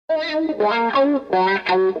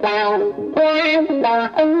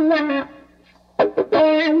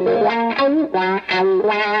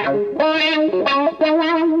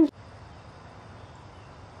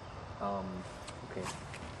Okay.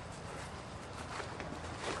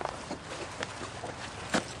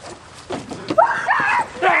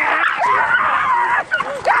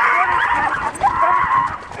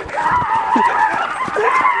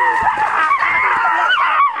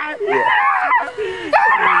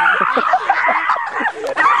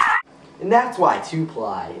 And that's why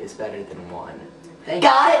 2-ply is better than 1.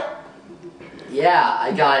 Got it? Yeah,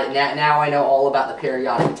 I got it. Now I know all about the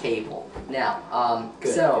periodic table. Now,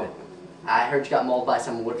 Good. I heard you got mauled by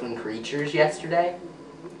some woodland creatures yesterday.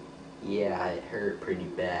 Yeah, it hurt pretty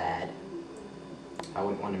bad. I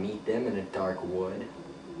wouldn't want to meet them in a dark wood.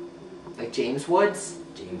 Like James Woods?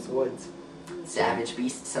 James Woods. Savage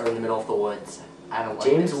beasts are in the middle of the woods. I don't like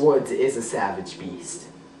James this. Woods is a savage beast.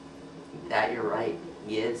 That you're right.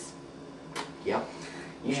 He is. Yep.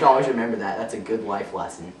 You should always remember that. That's a good life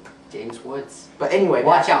lesson. James Woods. But anyway,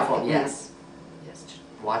 Watch out for him. Yes. Yes.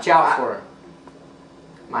 Watch out for him.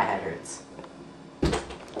 My head hurts.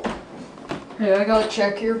 Hey, I got a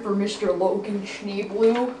check here for Mr. Logan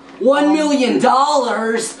Schneeblu. $1 million!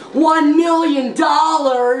 $1 million!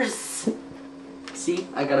 See,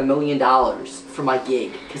 I got $1 million for my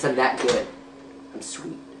gig, because I'm that good. I'm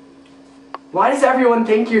sweet. Why does everyone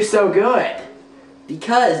think you're so good?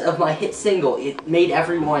 Because of my hit single, it made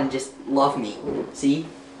everyone just love me. See?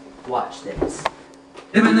 Watch this.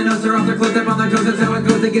 Them and the notes are off their clothes, up on their toes, that's how it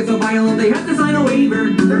goes. They get so violent, they have to sign a waiver.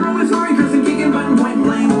 They're always hurrying, cursing, kicking, button, point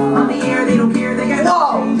blank. On the air, they don't care, they got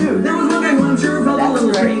Whoa, dude! There was one guy who I'm sure felt a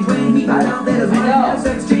little strange when he found out that his mom had a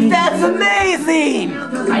sex change. That's amazing!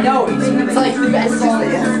 I know, it's like the best song.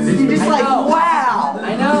 You're just like, wow!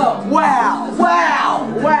 I know. Wow! Wow!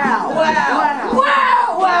 Wow! Wow! Wow!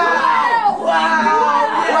 Wow! Wow!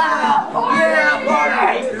 Wow!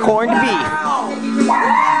 Yeah, boy! Corned beef.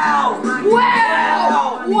 Wow! Wow!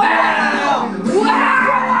 Wow! Wow!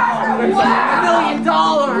 $1 million!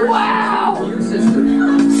 Wow!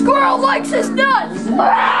 Squirrel likes his nuts!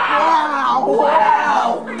 Wow!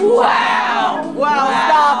 Wow! Wow! Wow!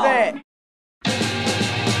 Stop it!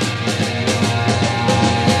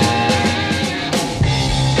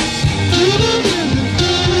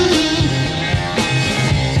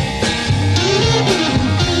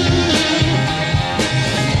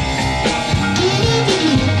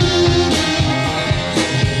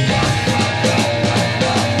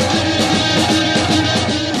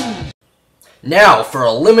 Now, for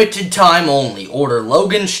a limited time only, order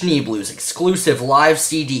Logan Schneeblu's exclusive live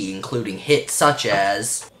CD, including hits such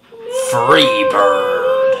as Freebird.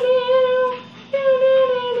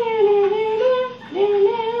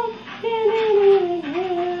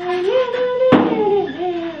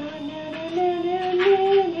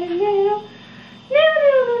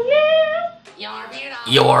 You're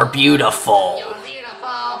beautiful. You're beautiful.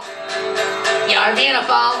 You're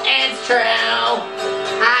beautiful. It's true.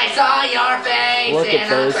 I saw your face. Look at in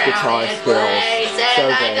those a guitar crowded skills. place, So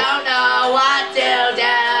and I great. don't know what to do.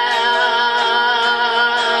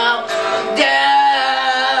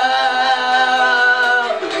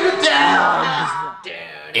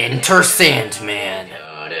 Enter Sandman.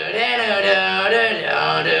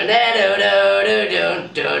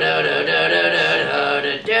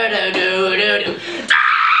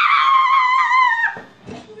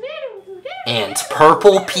 And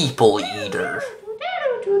Purple People Eater.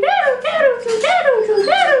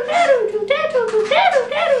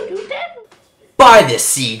 Buy this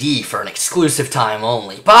CD for an exclusive time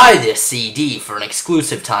only. Buy this CD for an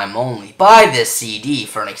exclusive time only. Buy this CD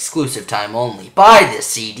for an exclusive time only. Buy this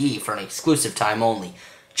CD for an exclusive time only.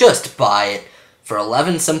 Just buy it for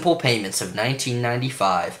 11 simple payments of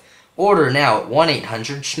 $19.95. Order now at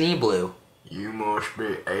 1-800-SHNEEBLUE. You must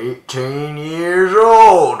be 18 years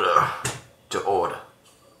old to order.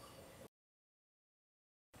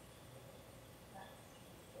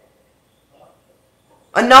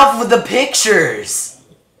 Enough with the pictures!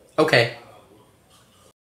 Okay.